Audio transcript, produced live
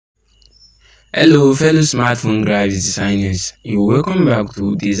Hello fellow smartphone graphics designers, you're welcome back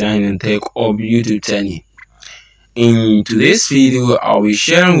to Design and Tech Hub YouTube channel. In today's video, I'll be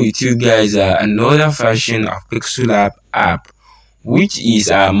sharing with you guys another version of Pixellab app, which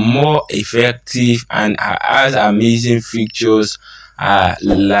is more effective and has amazing features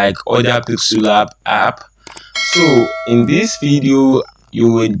like other Pixellab app. So in this video, you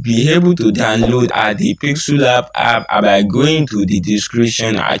will be able to download the Pixellab app by going to the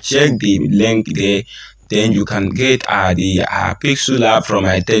description. I check the link there, then you can get the Pixellab from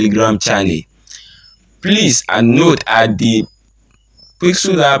my Telegram channel. Please note the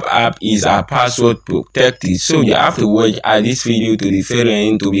Pixellab app is password protected, so you have to watch this video to the very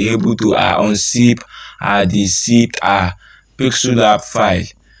end to be able to unzip the zipped Pixellab file.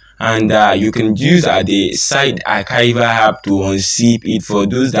 And you can use the site archiver app to unzip it. For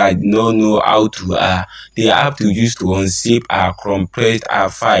those that don't know how to they have to use to unzip compressed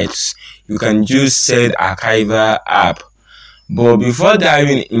files, you can use said archiver app. But before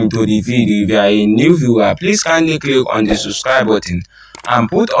diving into the video, if you are a new viewer, please kindly click on the subscribe button and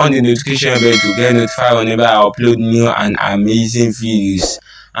put on the notification bell to get notified whenever I upload new and amazing videos.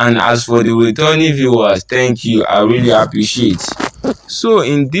 And as for the returning viewers, thank you, I really appreciate. So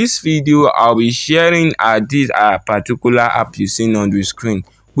in this video, I'll be sharing this particular app you seen on the screen,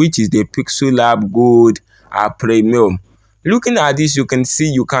 which is the Pixellab Gold Premium. Looking at this, you can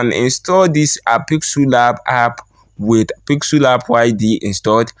see you can install this Pixellab app with Pixellab YD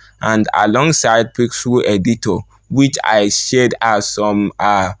installed and alongside Pixel Editor, which I shared some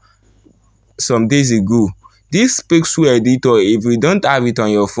days ago. This Pixel Editor, if you don't have it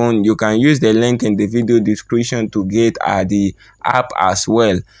on your phone, you can use the link in the video description to get the app as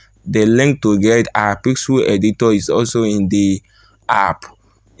well. The link to get Pixel Editor is also in the app.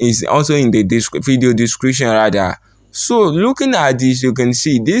 It's also in the video description rather. So looking at this, you can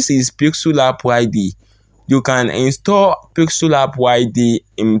see this is Pixellab YD. You can install Pixellab YD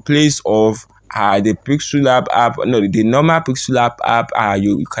in place of the Pixellab app, the normal Pixellab app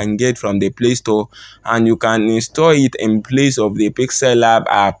you can get from the Play Store, and you can install it in place of the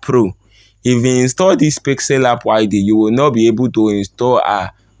Pixellab Pro. If you install this Pixellab YD, you will not be able to install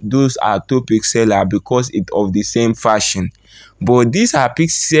those two Pixellab because it's of the same fashion. But these are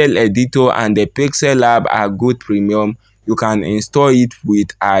Pixel Editor and the Pixellab Gold Premium. You can install it with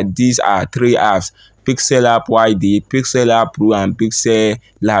these three apps: Pixellab YD, Pixellab Pro, and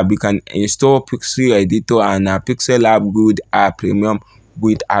Pixellab. You can install Pixel Editor and Pixellab Gold Premium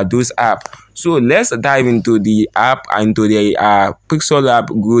with those apps. So let's dive into the app, into the Pixellab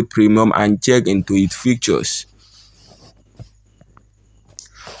Gold Premium, and check into its features.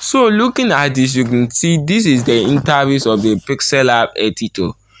 So looking at this, you can see this is the interface of the Pixellab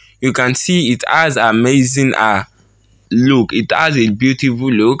Editor. You can see it has amazing look. It has a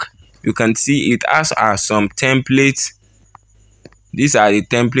beautiful look. You can see it has some templates. These are the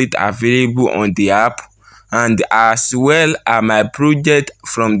templates available on the app, and as well my project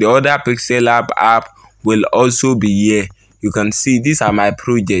from the other Pixellab app will also be here. You can see these are my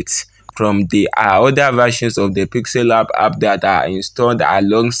projects from the other versions of the Pixellab app that are installed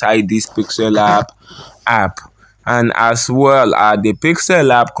alongside this Pixellab app. And as well the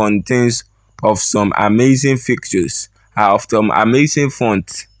Pixellab contains of some amazing features, of some amazing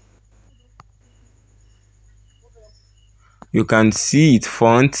fonts. You can see it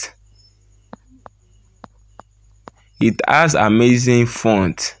font. It has amazing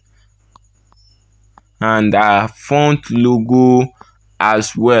font and font logo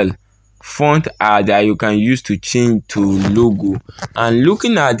as well. Font that you can use to change to logo. And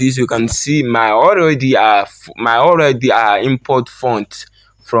looking at this, you can see my already import font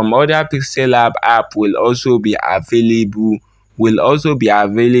from other Pixellab app will also be available.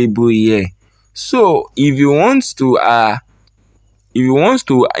 Here. So if you want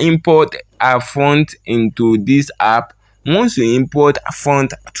to import a font into this app, once you import a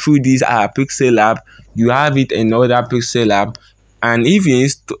font through this Pixellab, you have it in other Pixellab. And if you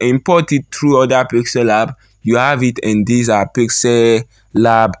import it through other Pixellab, you have it in this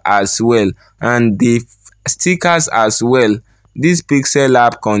Pixellab as well. And the stickers as well. This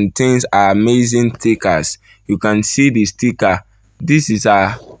Pixellab contains amazing stickers. You can see the sticker. This is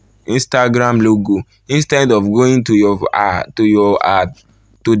Instagram logo. Instead of going to your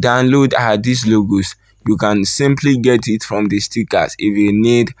to download these logos, you can simply get it from the stickers if you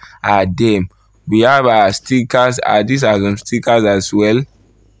need them. We have stickers. These are some stickers as well.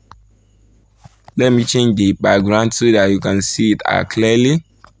 Let me change the background so that you can see it clearly.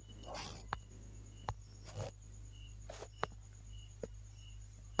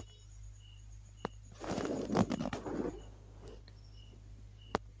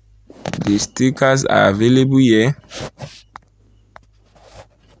 The stickers are available here.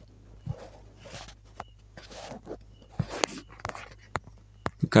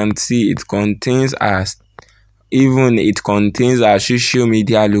 You can see it contains our social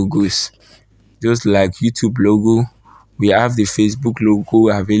media logos, just like YouTube logo. We have the Facebook logo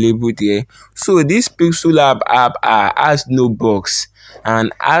available there. So this Pixellab app has no box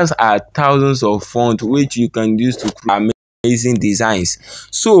and has thousands of fonts which you can use to create amazing designs.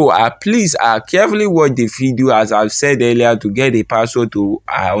 So please carefully watch the video, as I've said earlier, to get the password to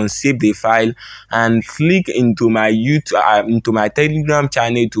unsave the file, and click into my into my Telegram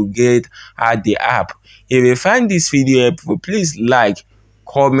channel to get the app. If you find this video helpful, please like,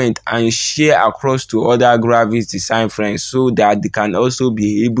 comment and share across to other graphics design friends so that they can also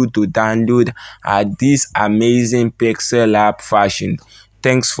be able to download this amazing Pixellab fashion.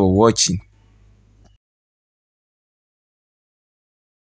 Thanks for watching.